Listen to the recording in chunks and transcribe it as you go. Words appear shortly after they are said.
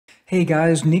Hey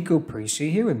guys, Nico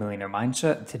Parisi here with Millionaire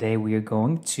Mindset. Today we are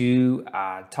going to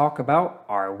talk about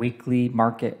our weekly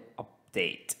market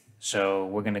update. So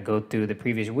we're going to go through the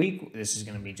previous week. This is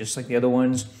going to be just like the other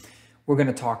ones. We're going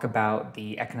to talk about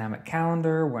the economic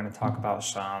calendar. We're going to talk about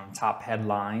some top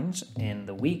headlines in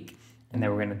the week. And then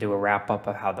we're going to do a wrap up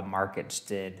of how the markets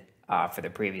did for the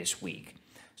previous week.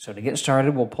 So to get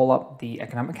started, we'll pull up the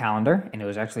economic calendar. And it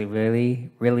was actually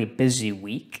really busy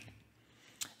week.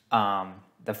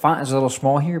 The font is a little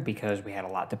small here because we had a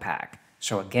lot to pack.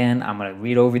 So again, I'm going to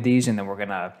read over these and then we're going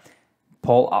to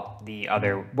pull up the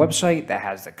other website that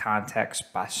has the context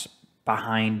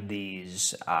behind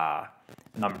these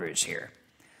numbers here.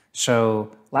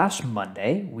 So last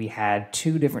Monday, we had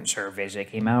two different surveys that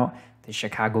came out, the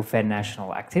Chicago Fed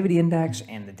National Activity Index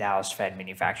and the Dallas Fed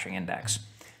Manufacturing Index.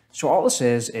 So all this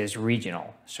is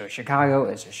regional. So Chicago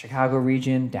is a Chicago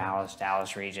region,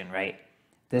 Dallas region, right?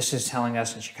 This is telling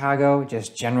us in Chicago,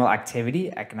 just general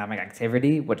activity, economic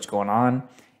activity, what's going on.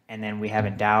 And then we have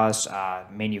in Dallas,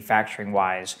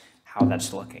 manufacturing-wise, how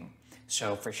that's looking.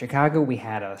 So for Chicago, we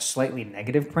had a slightly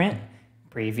negative print.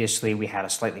 Previously, we had a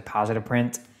slightly positive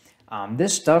print.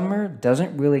 This number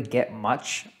doesn't really get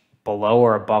much below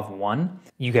or above 1.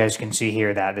 You guys can see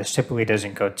here that this typically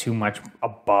doesn't go too much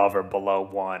above or below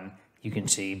 1. You can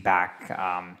see back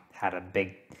had a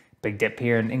big dip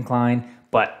here in incline,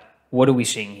 but what are we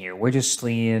seeing here? We're just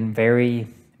seeing very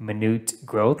minute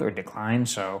growth or decline,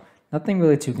 so nothing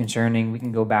really too concerning. We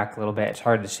can go back a little bit. It's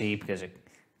hard to see because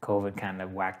COVID kind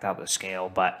of whacked out the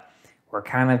scale, but we're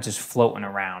kind of just floating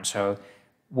around. So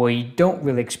we don't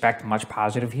really expect much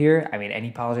positive here. I mean,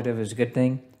 any positive is a good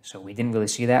thing. So we didn't really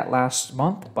see that last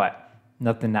month, but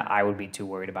nothing that I would be too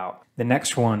worried about. The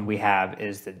next one we have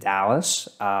is the Dallas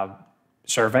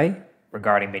survey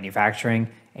regarding manufacturing,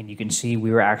 and you can see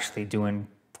we were actually doing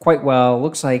quite well.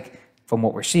 Looks like from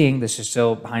what we're seeing, this is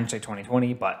still hindsight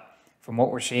 2020, but from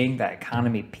what we're seeing, that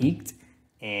economy peaked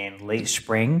in late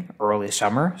spring, early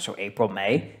summer, so April,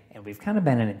 May, and we've kind of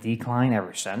been in a decline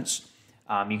ever since.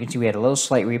 You can see we had a little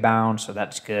slight rebound, so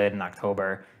that's good in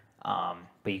October,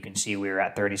 but you can see we were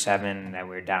at 37, and then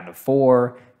we were down to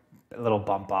 4, a little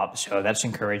bump up, so that's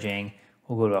encouraging.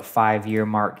 We'll go to a 5-year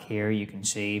mark here. You can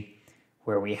see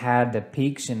where we had the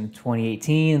peaks in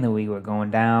 2018, and then we were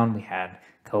going down. We had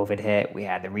COVID hit, we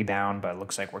had the rebound, but it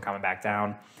looks like we're coming back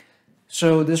down.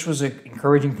 So this was an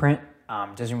encouraging print.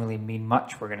 Doesn't really mean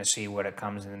much. We're going to see what it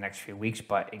comes in the next few weeks,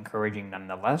 but encouraging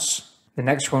nonetheless. The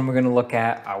next one we're going to look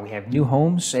at, we have new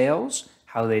home sales,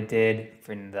 how they did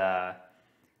from the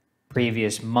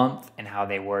previous month and how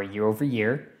they were year over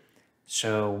year.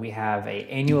 So we have an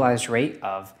annualized rate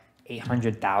of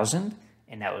 800,000,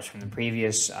 and that was from the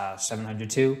previous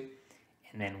 702.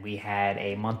 And then we had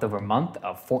a month over month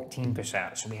of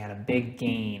 14%. So we had a big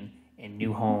gain in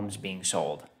new homes being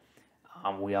sold.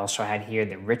 We also had here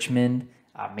the Richmond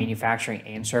Manufacturing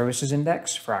and Services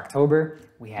Index for October.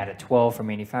 We had a 12 for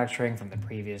manufacturing from the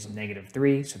previous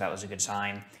 -3, so that was a good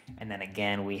sign. And then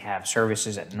again, we have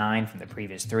services at 9 from the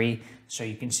previous 3. So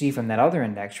you can see from that other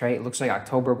index, right, it looks like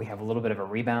October we have a little bit of a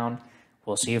rebound.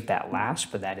 We'll see if that lasts,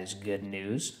 but that is good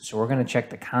news. So we're going to check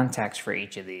the context for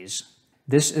each of these.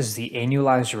 This is the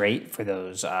annualized rate for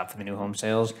those for the new home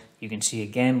sales. You can see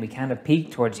again, we kind of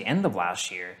peaked towards the end of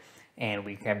last year, and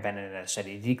we have been in a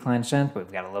steady decline since, but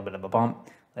we've got a little bit of a bump.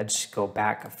 Let's go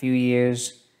back a few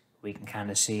years. We can kind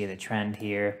of see the trend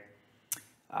here.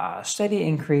 Steady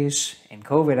increase, and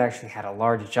COVID actually had a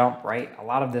large jump, right? A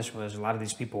lot of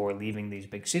these people were leaving these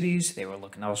big cities. They were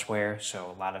looking elsewhere,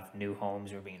 so a lot of new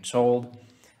homes were being sold.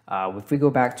 If we go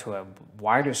back to a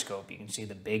wider scope, you can see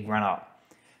the big run up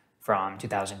from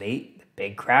 2008, the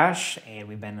big crash, and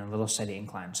we've been in a little steady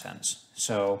incline since.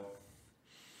 So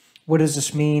what does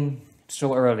this mean?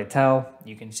 Still early to tell.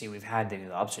 You can see we've had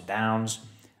the ups or downs,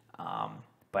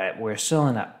 but we're still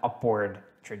in an upward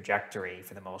trajectory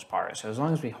for the most part. So as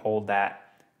long as we hold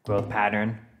that growth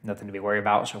pattern, nothing to be worried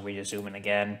about. So if we just zoom in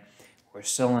again, we're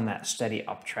still in that steady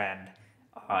uptrend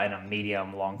in a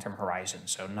medium long-term horizon.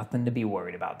 So nothing to be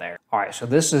worried about there. All right, so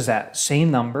this is that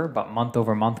same number, but month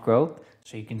over month growth.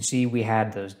 So you can see we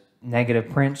had those negative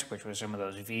prints, which were some of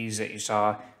those V's that you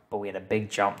saw, but we had a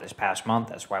big jump this past month.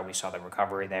 That's why we saw the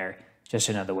recovery there. Just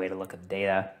another way to look at the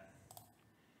data.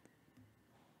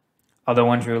 Other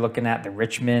ones we were looking at, the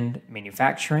Richmond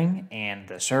Manufacturing and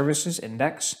the Services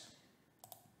Index.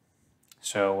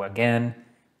 So again,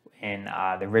 in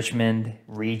the Richmond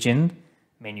region,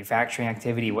 manufacturing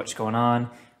activity, what's going on?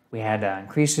 We had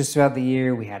increases throughout the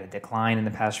year. We had a decline in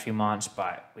the past few months,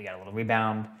 but we got a little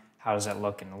rebound. How does that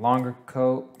look in the longer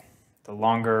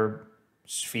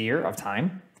sphere of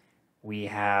time? We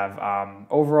have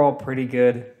overall pretty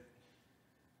good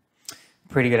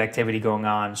pretty good activity going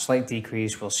on, slight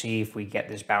decrease. We'll see if we get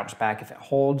this bounce back, if it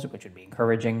holds, which would be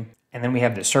encouraging. And then we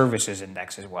have the services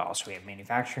index as well. So we have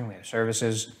manufacturing, we have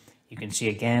services. You can see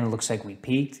again, it looks like we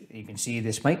peaked. You can see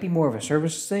this might be more of a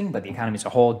services thing, but the economy as a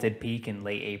whole did peak in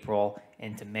late April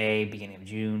into May, beginning of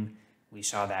June. We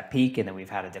saw that peak and then we've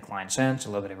had a decline since, a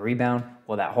little bit of a rebound.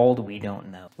 Will that hold? We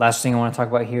don't know. Last thing I want to talk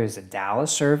about here is the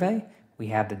Dallas survey. We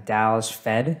have the Dallas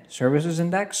Fed Services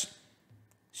Index.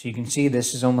 So you can see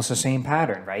this is almost the same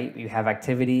pattern, right? You have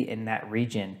activity in that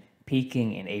region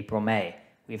peaking in April, May.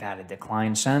 We've had a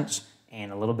decline since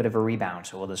and a little bit of a rebound.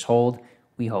 So will this hold?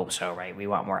 We hope so, right? We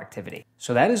want more activity.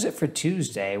 So that is it for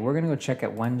Tuesday. We're going to go check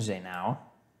at Wednesday now.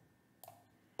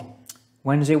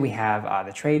 Wednesday, we have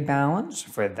the trade balance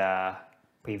for the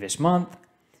previous month.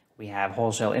 We have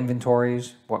wholesale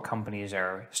inventories, what companies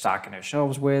are stocking their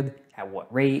shelves with, at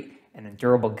what rate, and then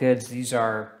durable goods. These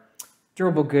are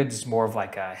durable goods is more of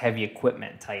like a heavy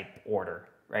equipment type order,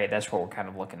 right? That's what we're kind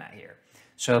of looking at here.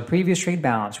 So previous trade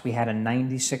balance, we had a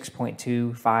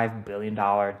 $96.25 billion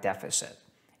deficit.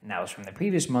 And that was from the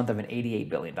previous month of an $88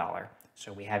 billion.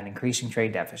 So we have an increasing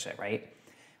trade deficit, right?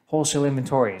 Wholesale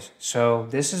inventories. So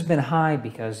this has been high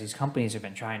because these companies have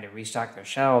been trying to restock their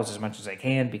shelves as much as they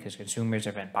can because consumers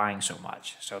have been buying so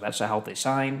much. So that's a healthy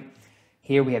sign.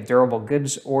 Here we have durable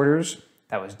goods orders.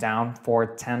 That was down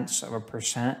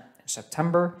 0.4% in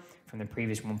September from the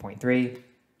previous 1.3.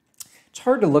 It's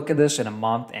hard to look at this in a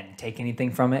month and take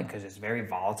anything from it because it's very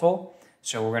volatile.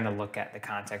 So we're going to look at the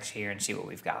context here and see what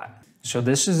we've got. So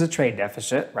this is the trade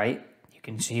deficit, right? You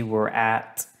can see we're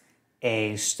at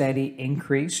a steady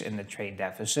increase in the trade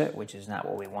deficit, which is not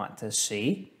what we want to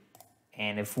see.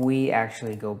 And if we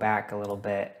actually go back a little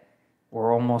bit,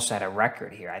 we're almost at a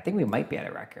record here. I think we might be at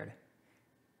a record.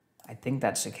 I think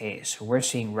that's the case. So we're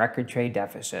seeing record trade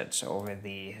deficits over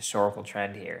the historical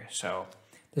trend here. So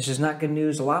this is not good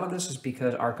news. A lot of this is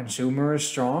because our consumer is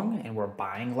strong and we're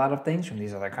buying a lot of things from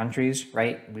these other countries,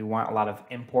 right? We want a lot of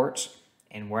imports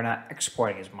and we're not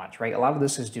exporting as much, right? A lot of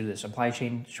this is due to the supply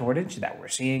chain shortage that we're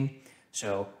seeing.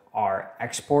 So our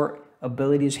export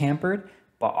ability is hampered,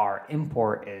 but our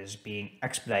import is being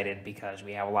expedited because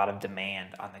we have a lot of demand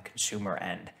on the consumer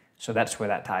end. So that's where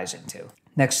that ties into.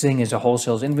 Next thing is a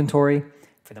wholesale's inventory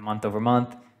for the month over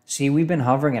month. See, we've been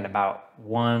hovering at about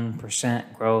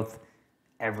 1% growth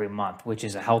every month, which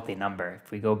is a healthy number.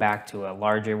 If we go back to a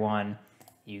larger one,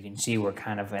 you can see we're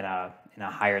kind of in a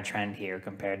higher trend here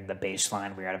compared to the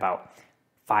baseline. We're at about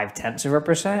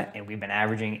 0.5%, and we've been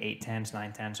averaging 0.8,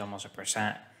 0.9, almost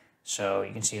 1%. So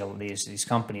you can see all these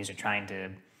companies are trying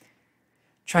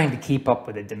to keep up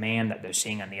with the demand that they're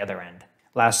seeing on the other end.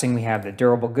 Last thing, we have the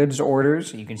durable goods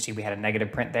orders. You can see we had a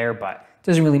negative print there, but it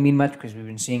doesn't really mean much because we've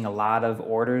been seeing a lot of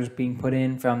orders being put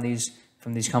in from these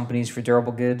companies for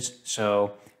durable goods.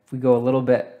 So if we go a little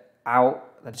bit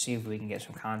out, let's see if we can get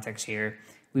some context here.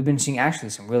 We've been seeing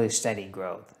actually some really steady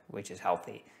growth, which is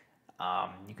healthy.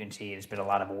 You can see there's been a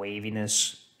lot of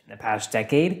waviness in the past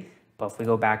decade, but if we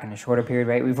go back in a shorter period,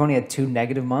 right, we've only had 2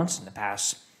 negative months in the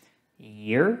past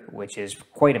year, which is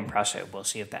quite impressive. We'll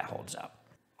see if that holds up.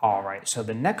 All right, so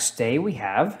the next day we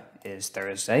have is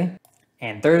Thursday.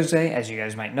 And Thursday, as you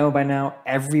guys might know by now,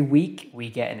 every week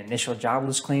we get an initial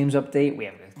jobless claims update. We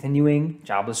have a continuing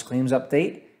jobless claims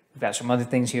update. We've got some other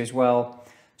things here as well.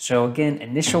 So again,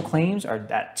 initial claims are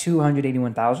at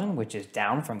 281,000, which is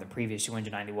down from the previous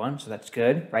 291. So that's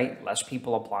good, right? Less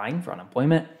people applying for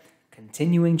unemployment.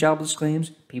 Continuing jobless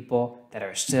claims, people that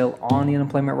are still on the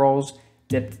unemployment rolls,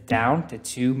 dipped down to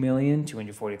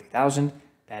 2,243,000.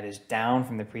 That is down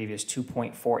from the previous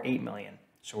 2.48 million.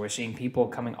 So we're seeing people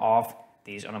coming off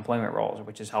these unemployment rolls,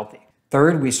 which is healthy.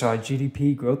 Third, we saw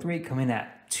GDP growth rate come in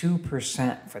at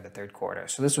 2% for the third quarter.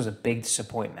 So this was a big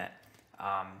disappointment.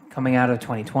 Coming out of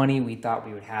 2020, we thought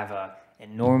we would have an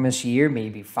enormous year,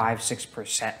 maybe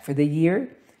 5-6% for the year.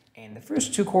 And the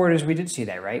first 2 quarters, we did see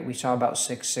that, right? We saw about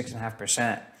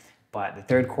 6.5%. But the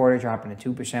third quarter dropping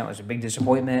to 2% was a big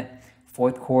disappointment.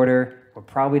 Fourth quarter, we're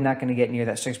probably not going to get near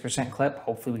that 6% clip.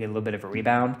 Hopefully we get a little bit of a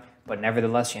rebound. But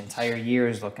nevertheless, the entire year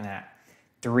is looking at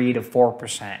 3 to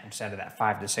 4% instead of that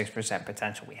 5 to 6%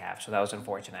 potential we have. So that was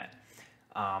unfortunate.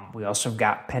 We also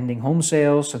got pending home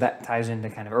sales. So that ties into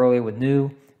kind of earlier with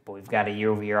new. But we've got a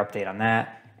year-over-year update on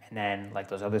that. And then, like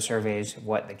those other surveys,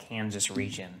 what the Kansas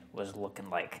region was looking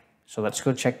like. So let's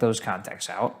go check those contexts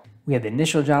out. We have the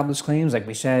initial jobless claims, like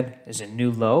we said, is a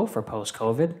new low for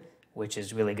post-COVID, which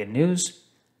is really good news.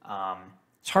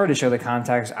 It's hard to show the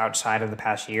context outside of the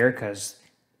past year because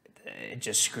it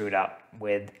just screwed up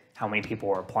with how many people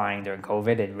were applying during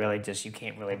COVID. It really just, you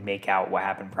can't really make out what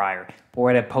happened prior. But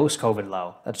we're at a post-COVID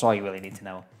low. That's all you really need to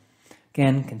know.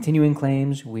 Again, continuing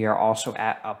claims, we are also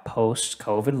at a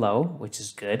post-COVID low, which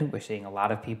is good. We're seeing a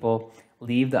lot of people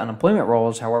leave the unemployment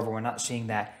rolls. However, we're not seeing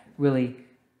that really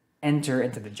enter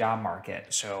into the job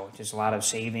market. So there's a lot of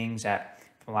savings from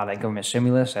a lot of that government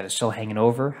stimulus that is still hanging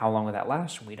over. How long will that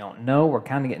last? We don't know. We're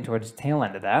kind of getting towards the tail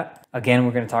end of that. Again,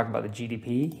 we're going to talk about the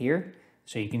GDP here.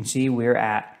 So you can see we're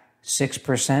at 6%,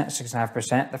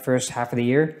 6.5% the first half of the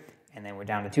year, and then we're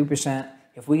down to 2%.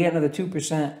 If we get another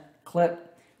 2%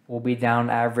 clip, we'll be down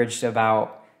average to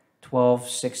about 12,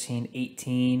 16,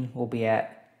 18. We'll be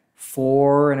at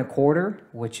 4.25,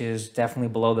 which is definitely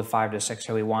below the 5 to 6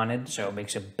 that we wanted. So it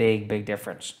makes a big, big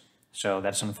difference. So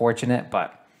that's unfortunate,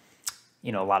 but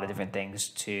a lot of different things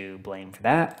to blame for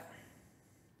that.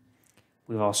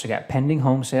 We've also got pending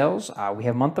home sales. We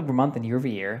have month over month and year over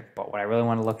year, but what I really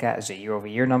want to look at is a year over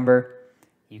year number.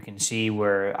 You can see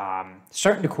we're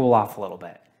starting to cool off a little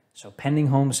bit. So pending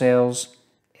home sales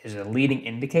is a leading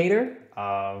indicator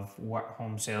of what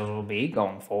home sales will be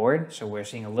going forward. So we're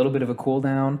seeing a little bit of a cool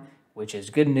down, which is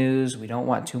good news. We don't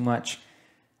want too much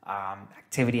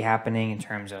activity happening in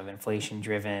terms of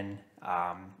inflation-driven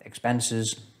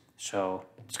expenses. So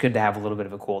it's good to have a little bit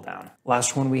of a cool down.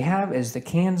 Last one we have is the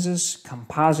Kansas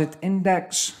Composite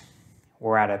Index.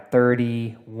 We're at a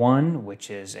 31, which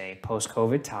is a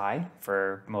post-COVID tie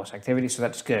for most activity. So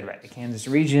that's good, right? The Kansas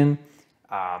region.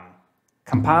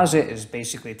 Composite is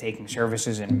basically taking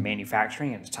services and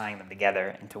manufacturing and tying them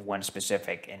together into one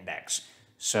specific index.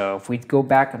 So if we go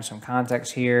back on some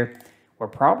context here, we're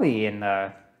probably in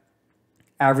the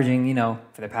averaging,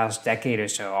 for the past decade or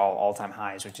so, all-time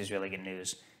highs, which is really good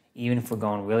news. Even if we're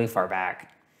going really far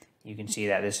back, you can see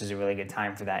that this is a really good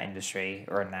time for that industry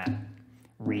or in that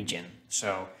region.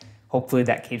 So hopefully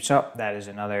that keeps up. That is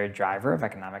another driver of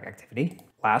economic activity.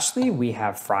 Lastly, we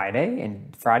have Friday,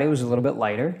 and Friday was a little bit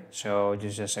lighter, so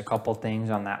there's just a couple things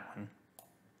on that one.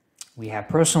 We have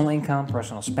personal income,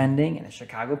 personal spending, and a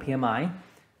Chicago PMI.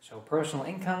 So personal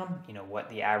income, what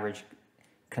the average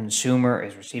consumer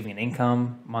is receiving in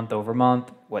income month over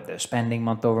month, what they're spending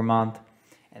month over month.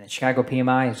 And the Chicago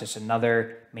PMI is just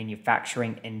another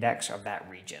manufacturing index of that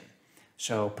region.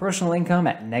 So personal income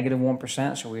at negative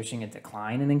 1%, so we're seeing a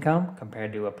decline in income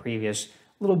compared to a previous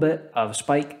little bit of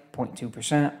spike,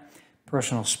 0.2%.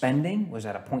 Personal spending was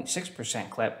at a 0.6%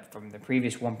 clip from the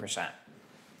previous 1%.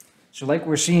 So like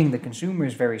we're seeing, the consumer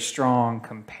is very strong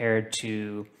compared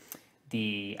to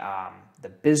the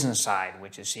business side,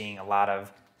 which is seeing a lot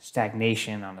of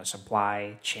stagnation on the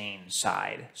supply chain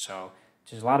side. So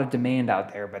there's a lot of demand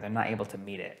out there, but they're not able to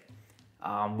meet it.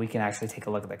 We can actually take a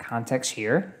look at the context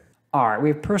here. All right, we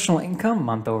have personal income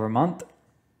month over month.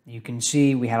 You can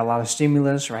see we had a lot of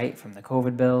stimulus, right, from the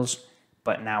COVID bills,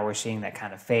 but now we're seeing that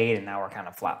kind of fade, and now we're kind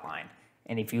of flatline.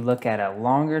 And if you look at a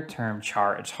longer term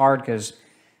chart, it's hard because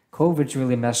COVID's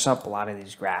really messed up a lot of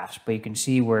these graphs, but you can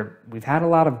see we've had a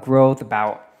lot of growth.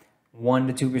 About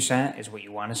 1 to 2% is what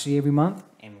you want to see every month,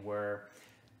 and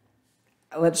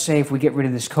let's say if we get rid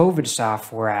of this COVID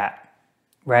stuff, we're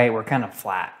kind of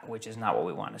flat, which is not what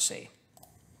we want to see.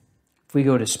 If we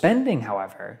go to spending,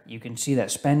 however, you can see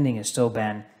that spending has still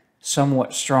been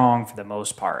somewhat strong for the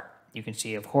most part. You can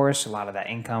see, of course, a lot of that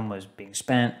income was being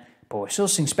spent, but we're still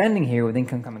seeing spending here with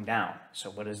income coming down. So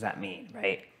what does that mean,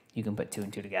 right? You can put 2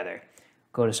 and 2 together.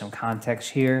 Go to some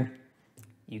context here.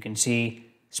 You can see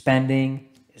spending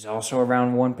is also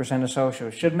around 1% or so, so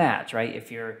it should match, right?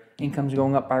 If your income's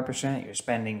going up by 1%, your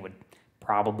spending would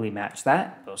probably match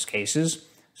that in those cases.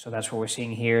 So that's what we're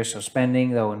seeing here. So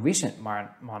spending, though, in recent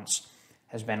months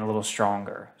has been a little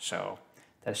stronger. So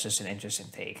that's just an interesting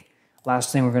take.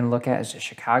 Last thing we're going to look at is the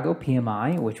Chicago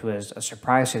PMI, which was a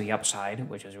surprise to the upside,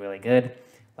 which was really good.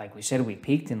 Like we said, we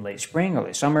peaked in late spring,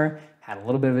 early summer, had a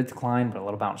little bit of a decline, but a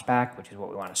little bounce back, which is what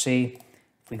we want to see.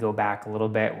 If we go back a little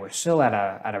bit, we're still at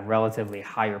a relatively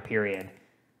higher period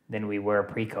than we were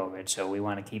pre-COVID, so we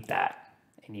want to keep that.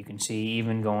 And you can see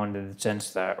even going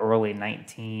since the late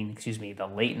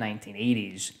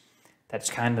 1980s, that's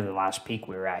kind of the last peak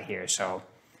we were at here. So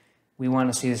we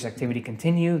want to see this activity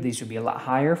continue. These would be a lot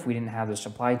higher if we didn't have the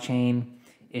supply chain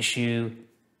issue.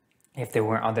 If there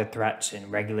weren't other threats and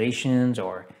regulations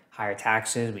or higher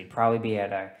taxes, we'd probably be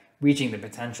at reaching the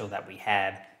potential that we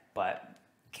had, but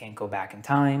can't go back in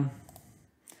time.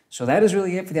 So that is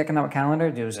really it for the economic calendar.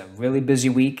 It was a really busy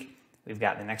week. We've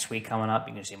got the next week coming up.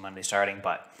 You can see Monday starting,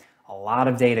 but a lot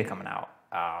of data coming out.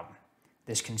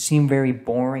 This can seem very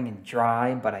boring and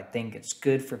dry, but I think it's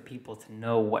good for people to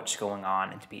know what's going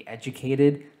on and to be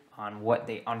educated on what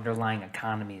the underlying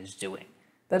economy is doing.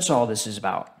 That's all this is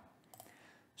about.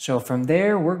 So from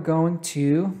there, we're going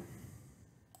to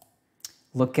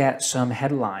look at some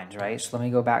headlines, right? So let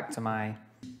me go back to my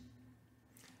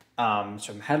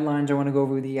Some headlines I want to go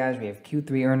over with you guys. We have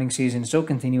Q3 earnings season still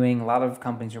continuing. A lot of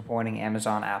companies reporting: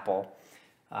 Amazon, Apple.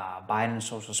 Biden's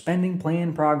social spending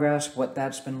plan progress, what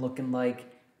that's been looking like.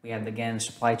 We have, again,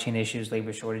 supply chain issues,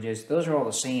 labor shortages. Those are all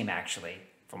the same, actually,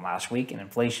 from last week. And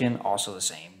inflation, also the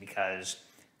same, because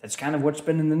that's kind of what's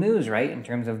been in the news, right, in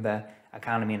terms of the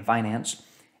economy and finance.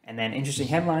 And then interesting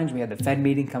headlines. We have the Fed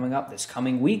meeting coming up this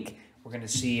coming week. We're going to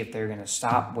see if they're going to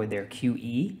stop with their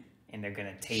QE and they're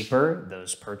going to taper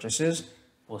those purchases.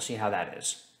 We'll see how that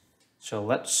is. So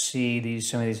let's see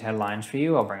some of these headlines for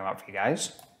you. I'll bring them up for you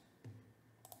guys.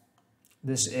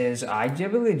 This is, I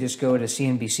typically just go to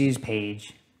CNBC's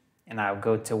page and I'll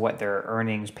go to what their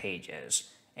earnings page is.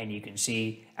 And you can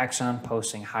see Exxon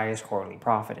posting highest quarterly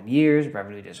profit in years,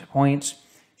 revenue disappoints.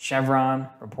 Chevron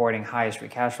reporting highest free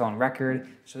cash flow on record.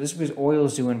 So this is because oil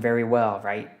is doing very well,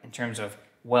 right? In terms of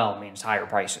well means higher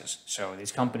prices. So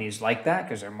these companies like that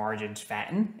because their margins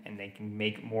fatten and they can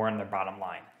make more on their bottom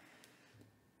line.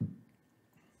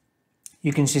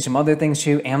 You can see some other things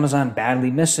too. Amazon badly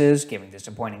misses, giving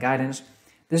disappointing guidance.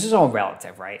 This is all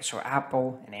relative, right? So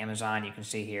Apple and Amazon, you can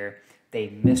see here, they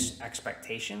miss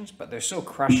expectations, but they're still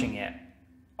crushing it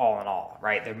all in all,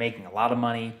 right? They're making a lot of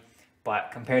money, but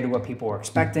compared to what people were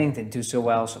expecting, they didn't do so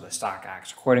well, so the stock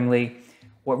acts accordingly.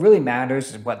 What really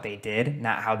matters is what they did,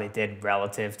 not how they did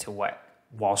relative to what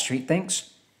Wall Street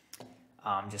thinks.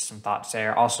 Just some thoughts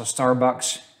there. Also,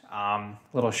 Starbucks, a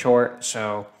little short,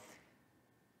 so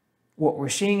what we're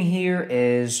seeing here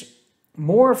is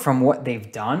more from what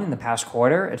they've done in the past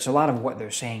quarter. It's a lot of what they're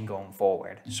saying going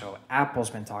forward. So Apple's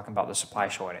been talking about the supply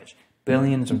shortage,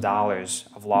 billions of dollars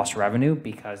of lost revenue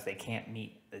because they can't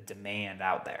meet the demand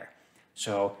out there.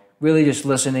 So really just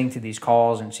listening to these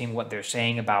calls and seeing what they're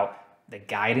saying about the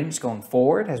guidance going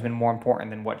forward has been more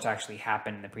important than what's actually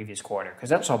happened in the previous quarter, because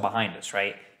that's all behind us,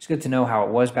 right? It's good to know how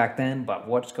it was back then, but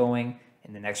what's going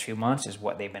in the next few months is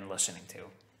what they've been listening to.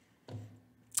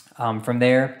 From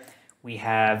there, we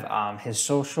have Biden's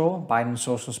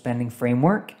social spending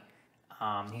framework.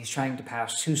 He's trying to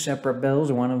pass two separate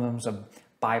bills. One of them is a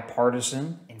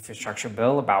bipartisan infrastructure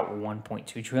bill, about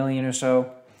 $1.2 trillion or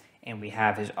so. And we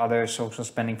have his other social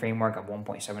spending framework of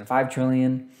 $1.75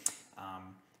 trillion.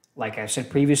 Like I said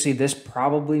previously, this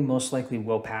probably most likely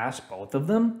will pass both of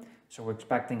them. So we're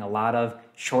expecting a lot of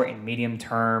short and medium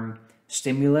term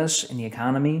stimulus in the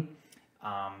economy.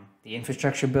 The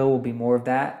infrastructure bill will be more of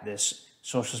that. This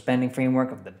social spending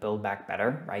framework of the Build Back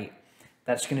Better, right?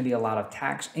 That's going to be a lot of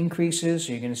tax increases.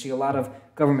 So you're going to see a lot of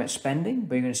government spending,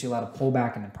 but you're going to see a lot of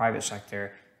pullback in the private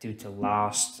sector due to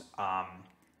lost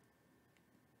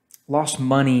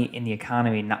money in the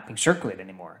economy not being circulated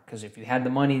anymore. Because if you had the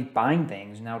money buying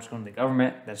things, now it's going to the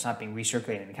government, that's not being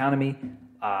recirculated in the economy.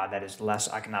 That is less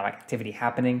economic activity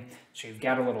happening. So you've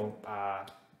got a little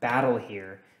battle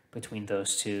here between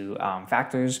those two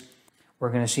factors. We're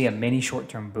going to see a mini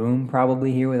short-term boom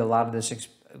probably here with a lot of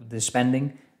this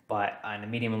spending, but in the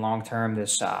medium and long term,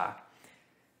 it's got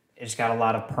a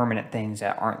lot of permanent things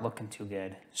that aren't looking too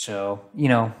good. So,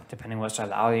 depending on what side of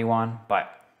the aisle you're on,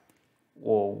 but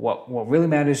what really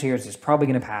matters here is it's probably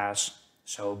going to pass.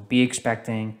 So be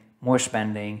expecting more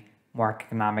spending, more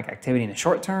economic activity in the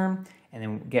short term, and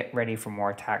then get ready for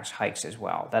more tax hikes as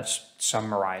well. That's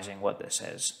summarizing what this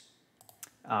is.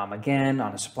 Again,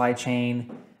 on the supply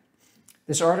chain,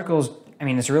 this article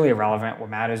it's really irrelevant. What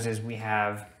matters is we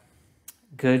have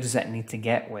goods that need to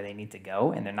get where they need to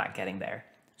go, and they're not getting there.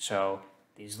 So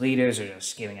these leaders are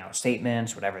just giving out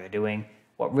statements, whatever they're doing.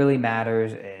 What really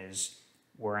matters is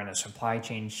we're in a supply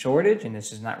chain shortage, and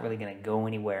this is not really going to go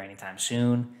anywhere anytime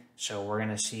soon. So we're going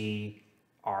to see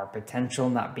our potential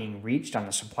not being reached on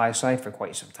the supply side for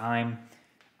quite some time.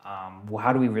 Well,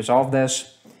 how do we resolve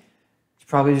this? It's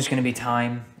probably just going to be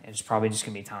time.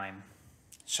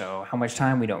 So how much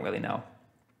time, we don't really know.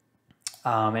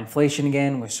 Inflation,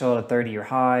 again, we're still at a 30-year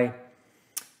high.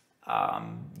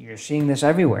 You're seeing this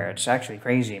everywhere. It's actually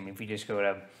crazy. If you just go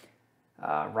to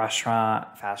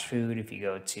restaurant, fast food, if you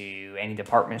go to any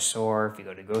department store, if you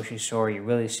go to grocery store, you're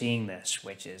really seeing this,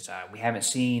 which is we haven't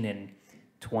seen in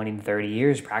 20 to 30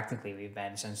 years practically. We've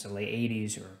been since the late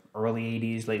 80s or early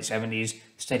 80s, late 70s,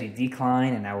 steady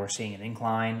decline, and now we're seeing an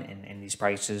incline in these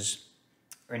prices,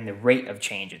 or in the rate of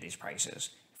change of these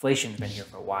prices. Inflation's been here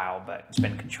for a while, but it's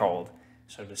been controlled.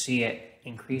 So to see it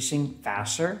increasing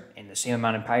faster in the same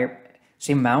amount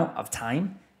of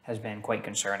time has been quite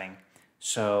concerning.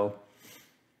 So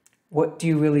what do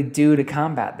you really do to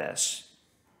combat this?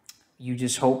 You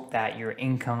just hope that your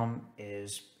income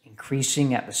is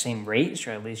increasing at the same rate,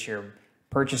 or at least your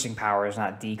purchasing power is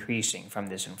not decreasing from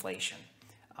this inflation.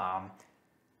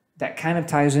 That kind of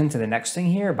ties into the next thing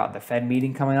here about the Fed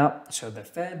meeting coming up. So the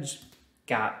Fed's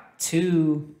got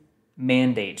two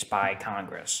mandates by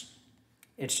Congress.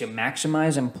 It's to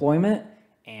maximize employment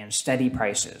and steady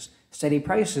prices. Steady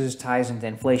prices ties into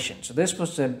inflation. So they're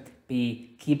supposed to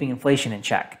be keeping inflation in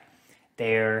check.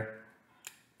 Their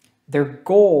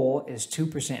goal is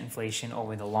 2% inflation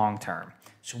over the long term.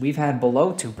 So we've had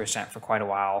below 2% for quite a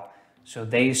while. So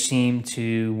they seem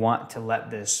to want to let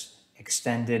this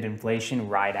extended inflation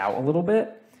ride out a little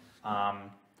bit.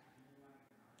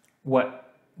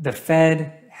 What the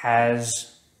Fed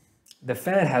has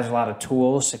a lot of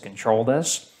tools to control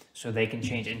this, so they can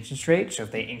change interest rates. So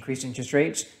if they increase interest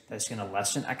rates, that's going to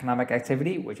lessen economic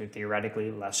activity, which would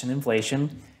theoretically lessen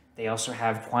inflation. They also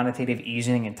have quantitative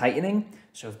easing and tightening.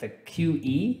 So if the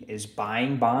QE is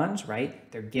buying bonds, right,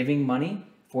 they're giving money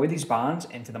for these bonds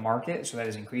into the market, so that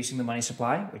is increasing the money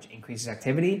supply, which increases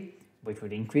activity, which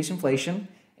would increase inflation.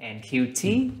 And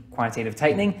QT, quantitative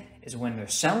tightening, is when they're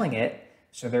selling it,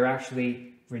 so they're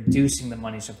actually reducing the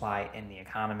money supply in the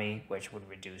economy, which would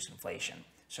reduce inflation.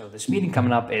 So this meeting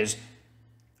coming up is,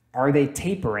 are they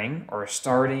tapering or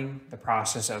starting the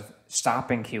process of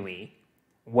stopping QE?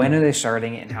 When are they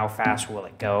starting it and how fast will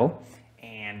it go?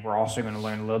 And we're also going to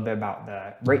learn a little bit about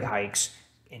the rate hikes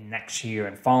in next year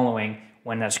and following,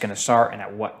 when that's going to start and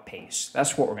at what pace.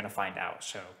 That's what we're going to find out.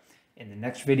 So in the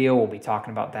next video, we'll be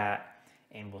talking about that,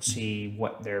 and we'll see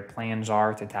what their plans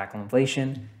are to tackle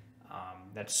inflation.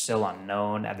 That's still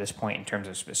unknown at this point in terms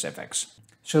of specifics.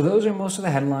 So those are most of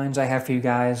the headlines I have for you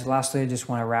guys. Lastly, I just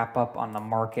want to wrap up on the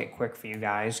market quick for you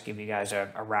guys, give you guys a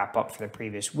wrap up for the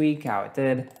previous week, how it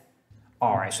did.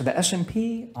 All right, so the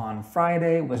S&P on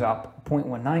Friday was up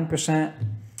 0.19%,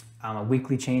 a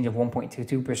weekly change of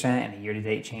 1.22%, and a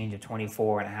year-to-date change of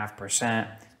 24.5%.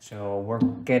 So we're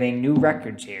getting new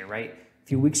records here, right? A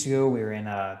few weeks ago, we were in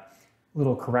a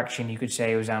little correction, you could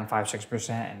say. It was down 5-6%,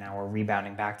 and now we're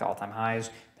rebounding back to all-time highs.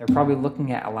 They're probably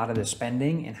looking at a lot of the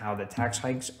spending and how the tax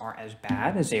hikes aren't as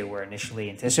bad as they were initially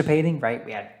anticipating, right?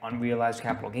 We had unrealized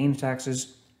capital gains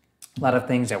taxes, a lot of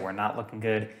things that were not looking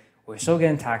good. We're still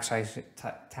getting tax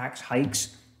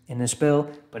hikes in this bill,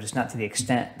 but it's not to the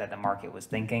extent that the market was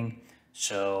thinking.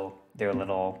 So they're a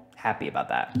little happy about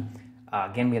that.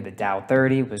 Again, we have the Dow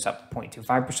 30 was up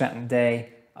 0.25% in the day,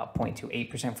 up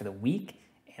 0.28% for the week,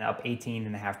 and up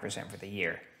 18.5% for the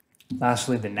year.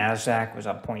 Lastly, the NASDAQ was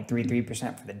up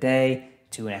 0.33% for the day,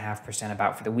 2.5%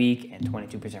 about for the week, and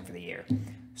 22% for the year.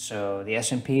 So the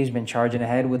S&P has been charging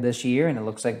ahead with this year, and it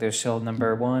looks like they're still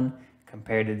number one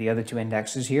compared to the other two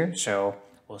indexes here. So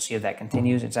we'll see if that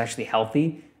continues. It's actually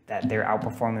healthy that they're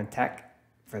outperforming tech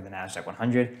for the NASDAQ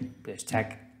 100, because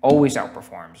tech always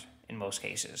outperforms in most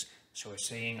cases. So we're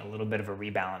seeing a little bit of a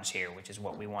rebalance here, which is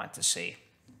what we want to see.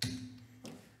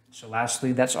 So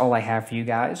lastly, that's all I have for you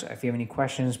guys. If you have any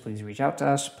questions, please reach out to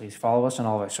us. Please follow us on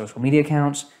all of our social media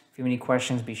accounts. If you have any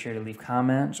questions, be sure to leave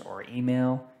comments or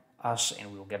email us,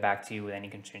 and we will get back to you with any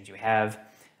concerns you have.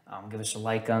 Give us a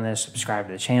like on this, subscribe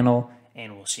to the channel,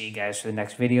 and we'll see you guys for the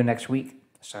next video next week.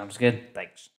 Sounds good. Thanks.